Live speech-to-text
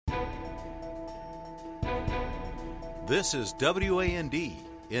This is WAND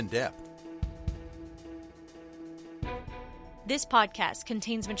In Depth. This podcast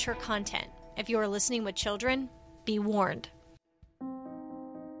contains mature content. If you are listening with children, be warned.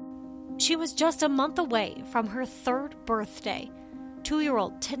 She was just a month away from her third birthday.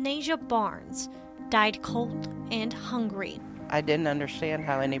 2-year-old Tanasia Barnes died cold and hungry. I didn't understand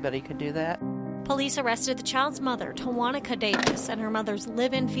how anybody could do that. Police arrested the child's mother, Tawanica Davis, and her mother's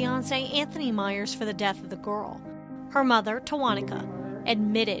live-in fiancé, Anthony Myers, for the death of the girl. Her mother, Tawanica,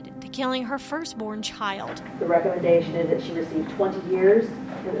 admitted to killing her firstborn child. The recommendation is that she receive 20 years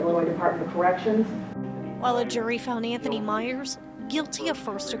in the Illinois Department of Corrections. While a jury found Anthony Myers guilty of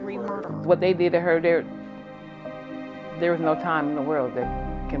first-degree murder. What they did to her, there was no time in the world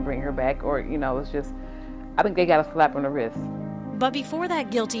that can bring her back, or, it's just, I think they got a slap on the wrist. But before that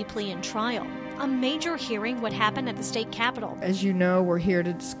guilty plea and trial, a major hearing would happen at the state capitol. As you know, we're here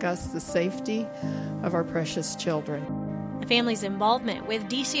to discuss the safety of our precious children. The family's involvement with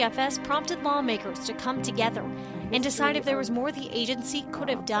DCFS prompted lawmakers to come together and decide if there was more the agency could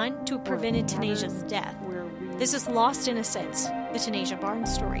have done to have prevented Tanasia's death. This is Lost Innocence, the Tanasia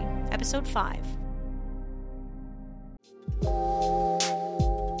Barnes story, Episode 5.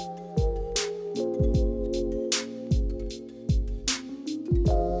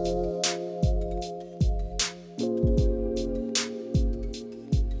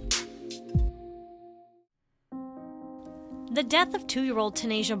 The death of 2-year-old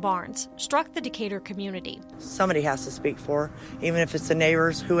Tanasia Barnes struck the Decatur community. Somebody has to speak for her, even if it's the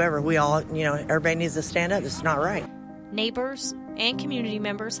neighbors, whoever. We all, everybody needs to stand up. It's not right. Neighbors and community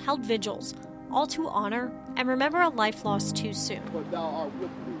members held vigils, all to honor and remember a life lost too soon. But thou art with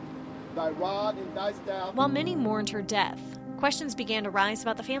me. Thy rod and thy staff. While many mourned her death, questions began to rise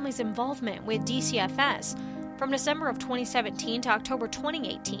about the family's involvement with DCFS. From December of 2017 to October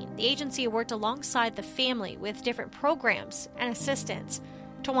 2018, the agency worked alongside the family with different programs and assistance.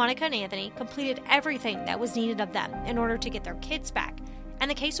 Tawanica and Anthony completed everything that was needed of them in order to get their kids back,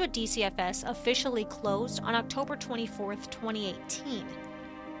 and the case with DCFS officially closed on October 24, 2018.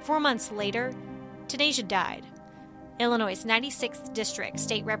 4 months later, Tanasia died. Illinois' 96th District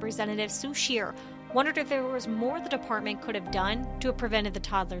State Representative Sue Scheer wondered if there was more the department could have done to have prevented the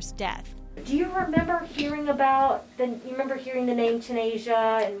toddler's death. Do you remember hearing the name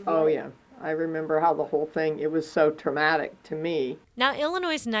Tanasia? Oh, yeah. I remember how the whole thing, it was so traumatic to me. Now,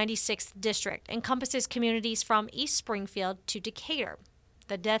 Illinois' 96th District encompasses communities from East Springfield to Decatur.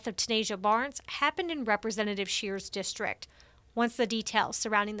 The death of Tanasia Barnes happened in Representative Scheer's district. Once the details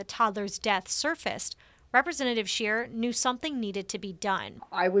surrounding the toddler's death surfaced, Representative Scheer knew something needed to be done.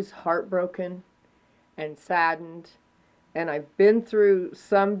 I was heartbroken and saddened. And I've been through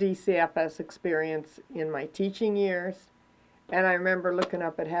some DCFS experience in my teaching years, and I remember looking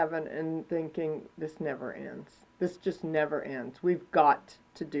up at heaven and thinking, this never ends. This just never ends. We've got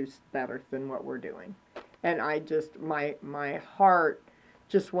to do better than what we're doing. And my heart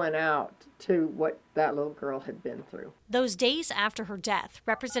just went out to what that little girl had been through. Those days after her death,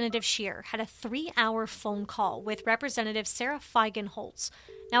 Representative Scheer had a 3-hour phone call with Representative Sarah Feigenholtz.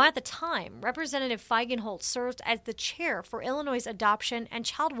 Now, at the time, Representative Feigenholtz served as the chair for Illinois' Adoption and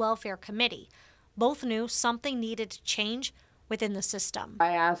Child Welfare Committee. Both knew something needed to change within the system.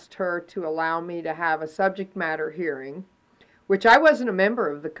 I asked her to allow me to have a subject matter hearing, which I wasn't a member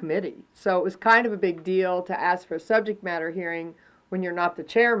of the committee. So it was kind of a big deal to ask for a subject matter hearing when you're not the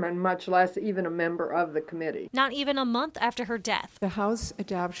chairman, much less even a member of the committee. Not even a month after her death, the House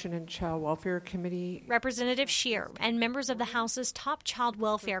Adoption and Child Welfare Committee, Representative Scheer and members of the House's top Child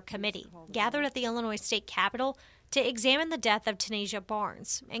Welfare Committee gathered at the Illinois State Capitol to examine the death of Tanasia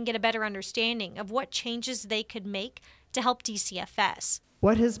Barnes and get a better understanding of what changes they could make to help DCFS.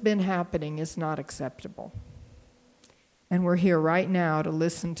 What has been happening is not acceptable. And we're here right now to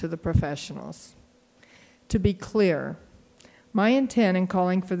listen to the professionals. To be clear, my intent in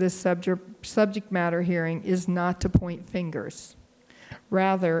calling for this subject matter hearing is not to point fingers.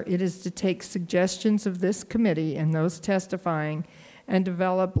 Rather, it is to take suggestions of this committee and those testifying and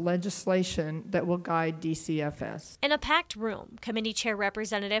develop legislation that will guide DCFS. In a packed room, Committee Chair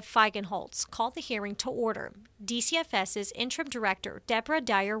Representative Feigenholtz called the hearing to order. DCFS's Interim Director, Deborah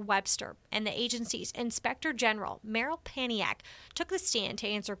Dyer-Webster, and the agency's Inspector General, Meryl Paniak, took the stand to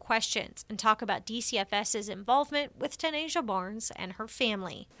answer questions and talk about DCFS's involvement with Tanasia Barnes and her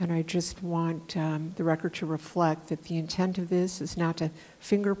family. And I just want the record to reflect that the intent of this is not to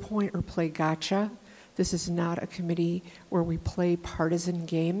finger point or play gotcha. This is not a committee where we play partisan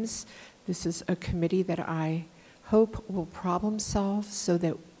games. This is a committee that I hope will problem solve so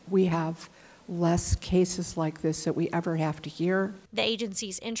that we have less cases like this that we ever have to hear. The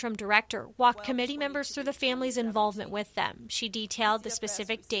agency's interim director walked committee members through the family's involvement with them. She detailed the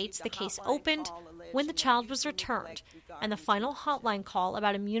specific dates the case opened, when the child was returned, and the final hotline call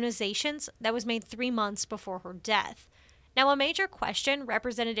about immunizations that was made 3 months before her death. Now, a major question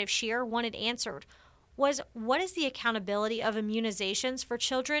Representative Scheer wanted answered was, what is the accountability of immunizations for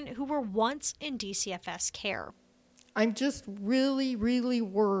children who were once in DCFS care? I'm just really, really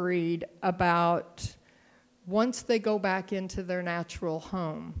worried about once they go back into their natural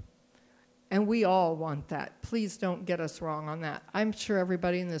home. And we all want that. Please don't get us wrong on that. I'm sure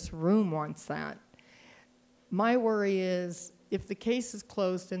everybody in this room wants that. My worry is if the case is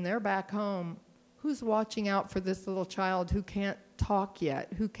closed and they're back home, who's watching out for this little child who can't talk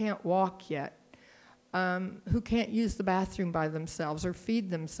yet, who can't walk yet, who can't use the bathroom by themselves or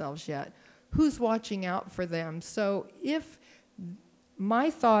feed themselves yet? Who's watching out for them? So my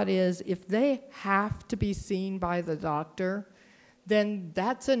thought is if they have to be seen by the doctor, then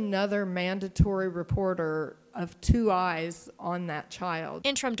that's another mandatory reporter of 2 eyes on that child.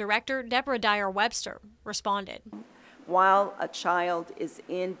 Interim Director Deborah Dyer-Webster responded. While a child is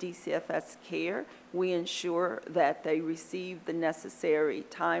in DCFS care, we ensure that they receive the necessary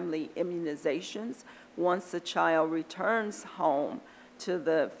timely immunizations. Once the child returns home to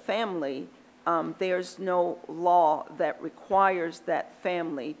the family, there's no law that requires that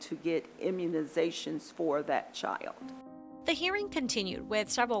family to get immunizations for that child. The hearing continued with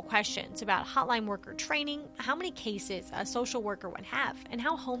several questions about hotline worker training, how many cases a social worker would have, and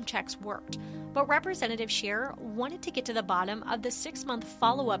how home checks worked. But Representative Scheer wanted to get to the bottom of the 6-month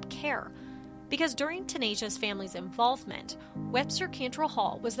follow-up care, because during Tanasia's family's involvement, Webster Cantrell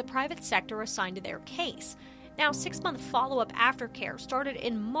Hall was the private sector assigned to their case. Now, 6-month follow-up aftercare started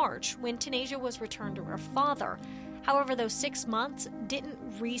in March when Tanasia was returned to her father. However, those 6 months didn't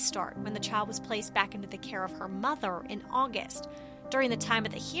restart when the child was placed back into the care of her mother in August. During the time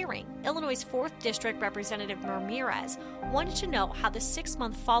of the hearing, Illinois' 4th District Representative Ramirez wanted to know how the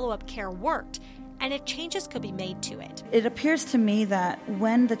 6-month follow-up care worked and if changes could be made to it. It appears to me that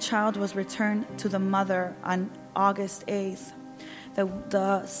when the child was returned to the mother on August 8th, the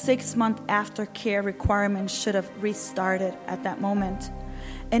 6-month aftercare requirement should have restarted at that moment.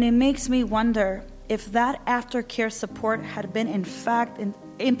 And it makes me wonder if that aftercare support had been in fact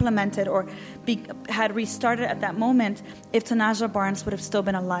implemented or had restarted at that moment, if Tanasia Barnes would have still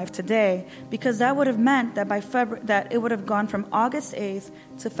been alive today, because that would have meant that by February, that it would have gone from August 8th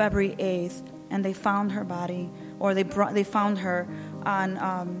to February 8th, and they found her body, or they found her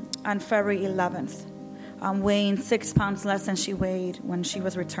on February 11th. Weighing 6 pounds less than she weighed when she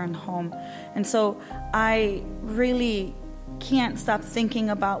was returned home. And so I really can't stop thinking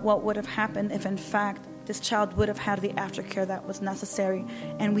about what would have happened if, in fact, this child would have had the aftercare that was necessary,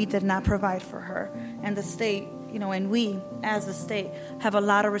 and we did not provide for her. And the state, and we, as the state, have a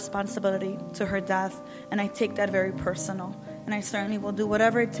lot of responsibility to her death, and I take that very personal. And I certainly will do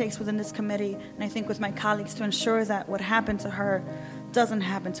whatever it takes within this committee, and I think with my colleagues, to ensure that what happened to her doesn't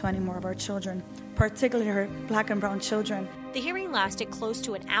happen to any more of our children, particularly her Black and brown children. The hearing lasted close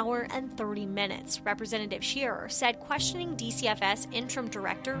to an hour and 30 minutes. Representative Scheer said questioning DCFS interim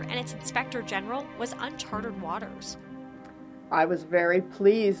director and its inspector general was uncharted waters. I was very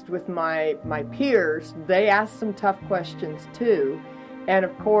pleased with my peers. They asked some tough questions too. And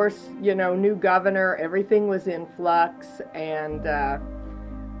of course, new governor, everything was in flux. And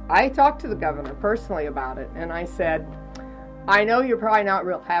I talked to the governor personally about it. And I said, I know you're probably not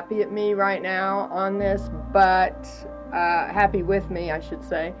real happy at me right now on this, but happy with me, I should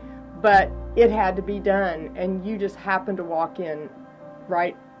say. But it had to be done, and you just happened to walk in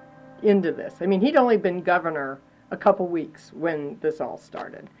right into this. I mean, he'd only been governor a couple weeks when this all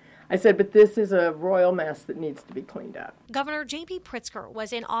started. I said, but this is a royal mess that needs to be cleaned up. Governor J.B. Pritzker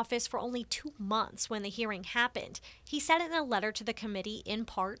was in office for only 2 months when the hearing happened. He said in a letter to the committee, in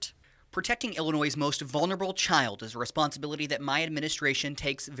part, "Protecting Illinois' most vulnerable child is a responsibility that my administration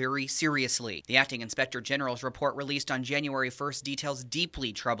takes very seriously. The Acting Inspector General's report released on January 1st details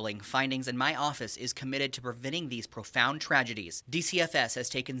deeply troubling findings, and my office is committed to preventing these profound tragedies. DCFS has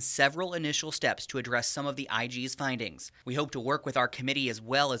taken several initial steps to address some of the IG's findings. We hope to work with our committee as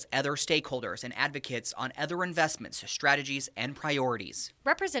well as other stakeholders and advocates on other investments, strategies, and priorities."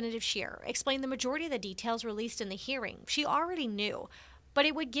 Representative Scheer explained the majority of the details released in the hearing she already knew, but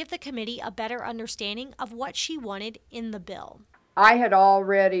it would give the committee a better understanding of what she wanted in the bill. I had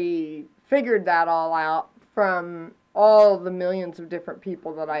already figured that all out from all the millions of different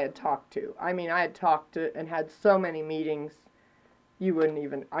people that I had talked to. I mean, I had talked to and had so many meetings, you wouldn't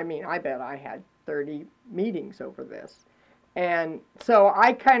even, I bet I had 30 meetings over this. And so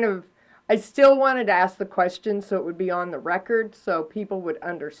I I still wanted to ask the question so it would be on the record so people would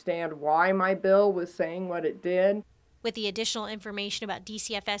understand why my bill was saying what it did. With the additional information about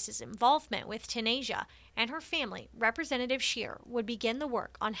DCFS's involvement with Tanasia and her family, Representative Scheer would begin the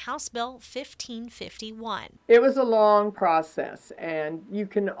work on House Bill 1551. It was a long process, and you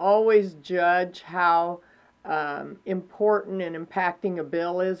can always judge how important and impacting a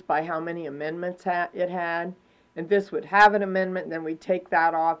bill is by how many amendments it had. And this would have an amendment, then we'd take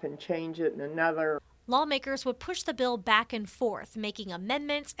that off and change it in another. Lawmakers would push the bill back and forth, making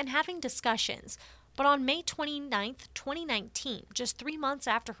amendments and having discussions. But on May 29, 2019, just 3 months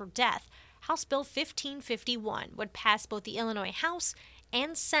after her death, House Bill 1551 would pass both the Illinois House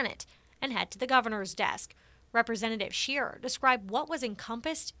and Senate and head to the governor's desk. Representative Scheer described what was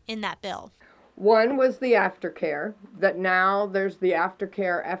encompassed in that bill. One was the aftercare, that now there's the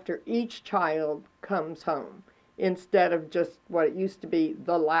aftercare after each child comes home, instead of just what it used to be,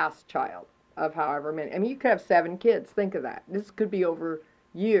 the last child of however many. I mean, you could have 7 kids. Think of that. This could be over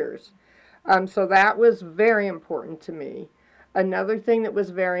years. So that was very important to me. Another thing that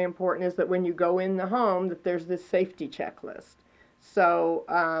was very important is that when you go in the home, that there's this safety checklist. So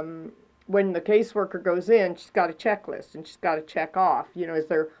when the caseworker goes in, she's got a checklist, and she's got to check off, is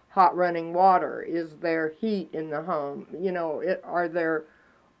there hot running water? Is there heat in the home? Are there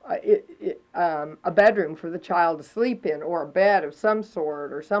a bedroom for the child to sleep in, or a bed of some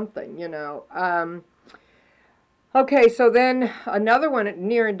sort or something, Okay, so then another one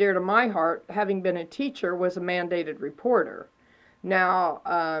near and dear to my heart, having been a teacher, was a mandated reporter. Now,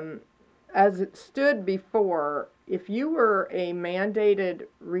 as it stood before, if you were a mandated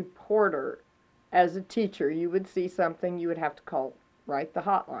reporter as a teacher, you would see something, you would have to call, right, the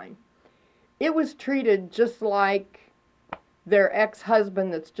hotline. It was treated just like their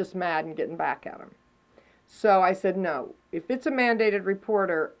ex-husband that's just mad and getting back at them. So I said, no, if it's a mandated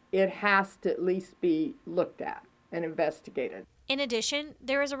reporter, it has to at least be looked at and investigated. In addition,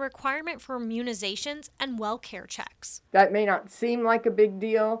 there is a requirement for immunizations and well care checks. That may not seem like a big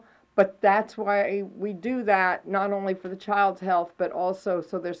deal, but that's why we do that, not only for the child's health, but also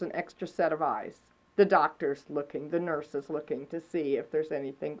so there's an extra set of eyes. The doctor's looking, the nurse is looking to see if there's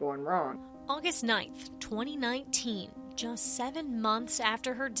anything going wrong. August 9th, 2019, just 7 months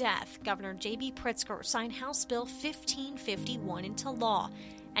after her death, Governor J.B. Pritzker signed House Bill 1551 into law,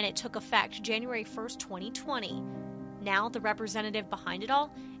 and it took effect January 1st, 2020. Now, the representative behind it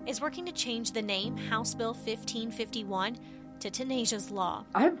all is working to change the name House Bill 1551 to Tanasia's Law.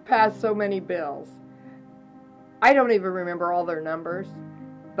 I've passed so many bills. I don't even remember all their numbers,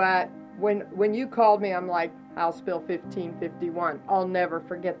 but when you called me, I'm like, House Bill 1551. I'll never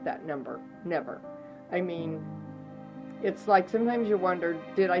forget that number. Never. I mean, it's like sometimes you wonder,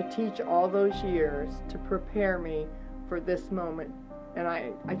 did I teach all those years to prepare me for this moment? And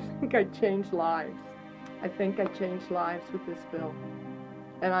I think I changed lives. I think I changed lives with this bill.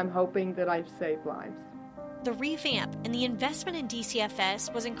 And I'm hoping that I've saved lives. The revamp and the investment in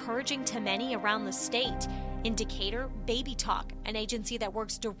DCFS was encouraging to many around the state. In Decatur, Baby Talk, an agency that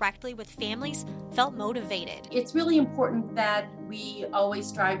works directly with families, felt motivated. It's really important that we always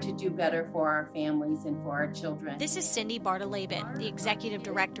strive to do better for our families and for our children. This is Cindy Bartolabin, the executive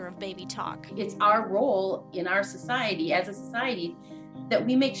director of Baby Talk. It's our role in our society, as a society, that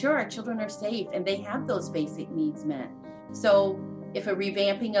we make sure our children are safe and they have those basic needs met. So if a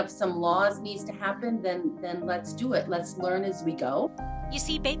revamping of some laws needs to happen, then let's do it. Let's learn as we go. You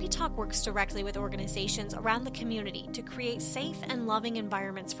see, Baby Talk works directly with organizations around the community to create safe and loving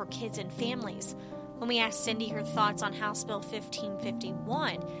environments for kids and families. When we asked Cindy her thoughts on House Bill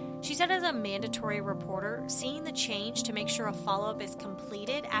 1551, she said as a mandatory reporter, seeing the change to make sure a follow-up is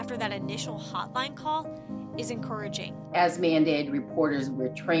completed after that initial hotline call is encouraging. As mandated reporters,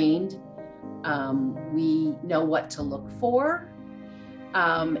 we're trained. We know what to look for.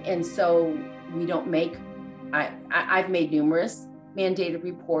 And so we don't make, I've made numerous mandated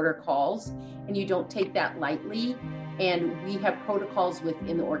reporter calls, and you don't take that lightly. And we have protocols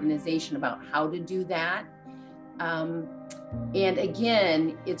within the organization about how to do that. And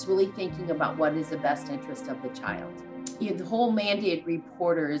again, it's really thinking about what is the best interest of the child. The whole mandated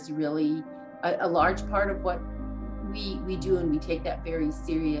reporter is really a large part of what we do, and we take that very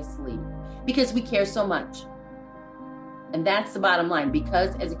seriously because we care so much. And that's the bottom line,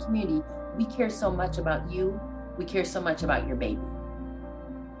 because as a community, we care so much about you, we care so much about your baby.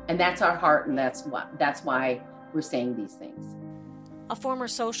 And that's our heart, and that's why we're saying these things. A former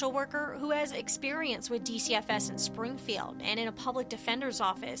social worker who has experience with DCFS in Springfield and in a public defender's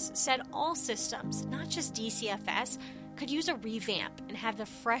office said all systems, not just DCFS, could use a revamp and have the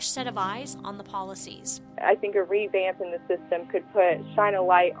fresh set of eyes on the policies. I think a revamp in the system could shine a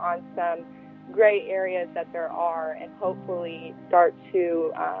light on some gray areas that there are, and hopefully start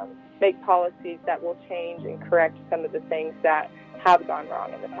to make policies that will change and correct some of the things that have gone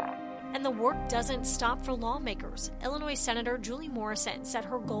wrong in the past. And the work doesn't stop for lawmakers. Illinois Senator Julie Morrison said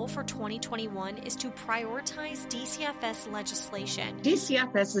her goal for 2021 is to prioritize DCFS legislation.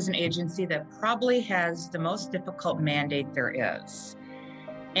 DCFS is an agency that probably has the most difficult mandate there is.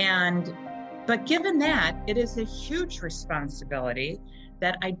 But given that, it is a huge responsibility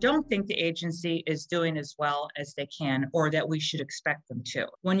that I don't think the agency is doing as well as they can, or that we should expect them to.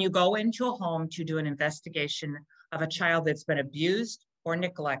 When you go into a home to do an investigation of a child that's been abused or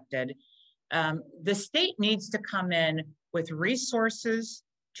neglected, the state needs to come in with resources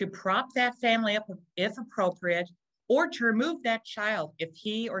to prop that family up if appropriate, or to remove that child if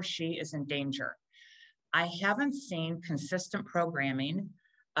he or she is in danger. I haven't seen consistent programming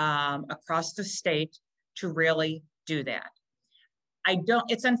across the state to really do that.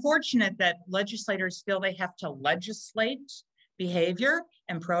 It's unfortunate that legislators feel they have to legislate behavior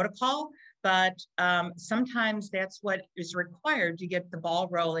and protocol, but sometimes that's what is required to get the ball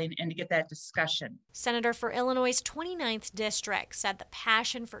rolling and to get that discussion. Senator for Illinois' 29th district said the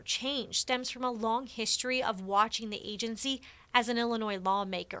passion for change stems from a long history of watching the agency as an Illinois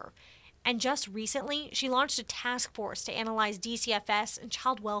lawmaker. And just recently, she launched a task force to analyze DCFS and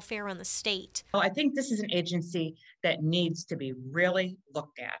child welfare in the state. I think this is an agency that needs to be really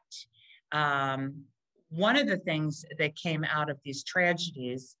looked at. One of the things that came out of these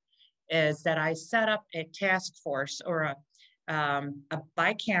tragedies is that I set up a task force, or a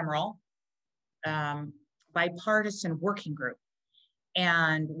bicameral, bipartisan working group.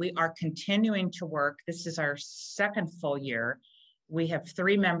 And we are continuing to work. This is our second full year. We have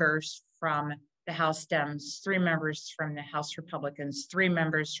 3 members from the House Dems, 3 members from the House Republicans, 3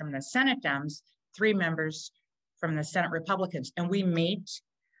 members from the Senate Dems, 3 members from the Senate Republicans. And we meet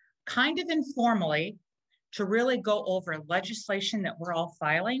kind of informally to really go over legislation that we're all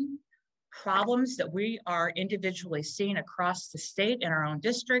filing, problems that we are individually seeing across the state in our own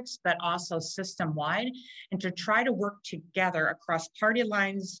districts, but also system-wide, and to try to work together across party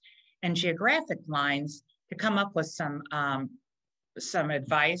lines and geographic lines to come up with some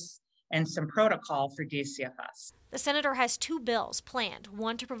advice and some protocol for DCFS. The senator has 2 bills planned,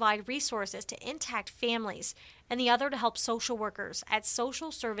 one to provide resources to intact families, and the other to help social workers at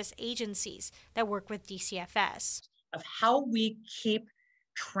social service agencies that work with DCFS. Of how we keep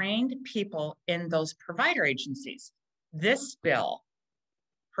trained people in those provider agencies. This bill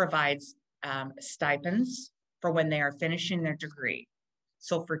provides stipends for when they are finishing their degree.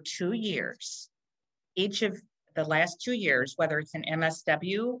 So for 2 years, each of the last 2 years, whether it's an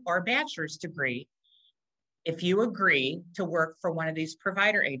MSW or a bachelor's degree, if you agree to work for one of these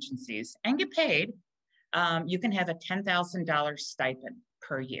provider agencies and get paid, you can have a $10,000 stipend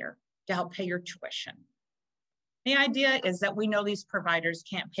per year to help pay your tuition. The idea is that we know these providers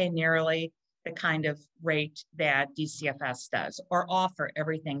can't pay nearly the kind of rate that DCFS does or offer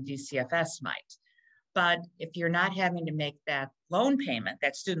everything DCFS might. But if you're not having to make that loan payment,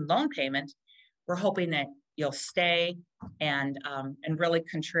 that student loan payment, we're hoping that you'll stay and really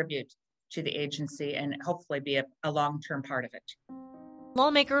contribute to the agency and hopefully be a long-term part of it.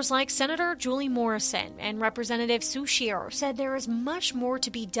 Lawmakers like Senator Julie Morrison and Representative Sue Shearer said there is much more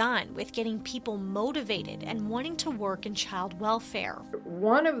to be done with getting people motivated and wanting to work in child welfare.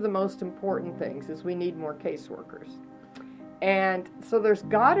 One of the most important things is we need more caseworkers. And so there's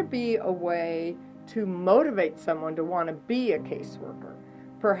got to be a way to motivate someone to want to be a caseworker.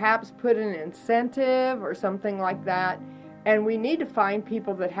 Perhaps put an incentive or something like that. And we need to find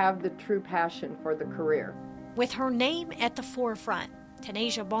people that have the true passion for the career. With her name at the forefront,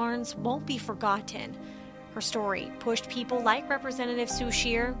 Tanasia Barnes won't be forgotten. Her story pushed people like Representative Sue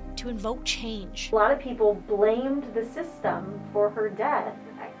Shearer to invoke change. A lot of people blamed the system for her death.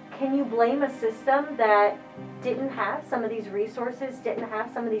 Can you blame a system that didn't have some of these resources, didn't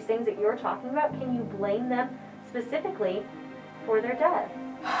have some of these things that you're talking about? Can you blame them specifically for their death?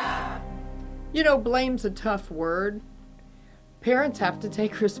 You know, blame's a tough word. Parents have to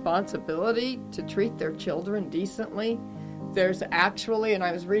take responsibility to treat their children decently. There's actually, and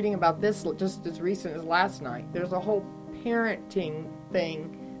I was reading about this just as recent as last night, there's a whole parenting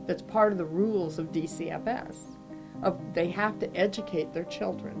thing that's part of the rules of DCFS. They have to educate their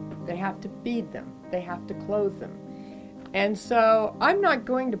children. They have to feed them. They have to clothe them. And so I'm not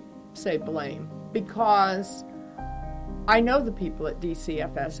going to say blame, because I know the people at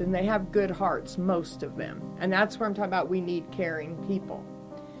DCFS, and they have good hearts, most of them. And that's where I'm talking about we need caring people.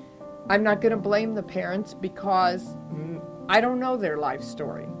 I'm not going to blame the parents because I don't know their life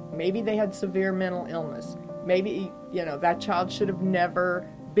story. Maybe they had severe mental illness. Maybe, that child should have never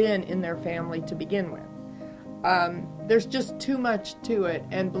been in their family to begin with. There's just too much to it,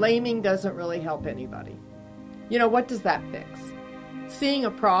 and blaming doesn't really help anybody. What does that fix? Seeing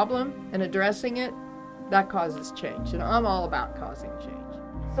a problem and addressing it, that causes change, and I'm all about causing change.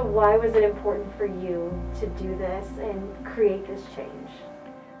 So why was it important for you to do this and create this change?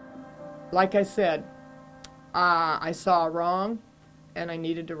 Like I said, I saw a wrong, and I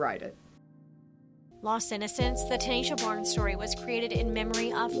needed to right it. Lost Innocence, the Tanisha Barnes story, was created in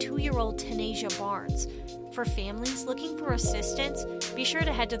memory of 2-year-old Tanisha Barnes. For families looking for assistance, be sure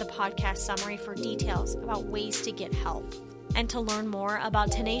to head to the podcast summary for details about ways to get help. And to learn more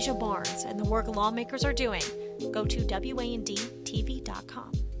about Tanisha Barnes and the work lawmakers are doing, go to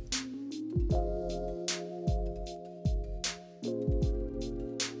WANDtv.com.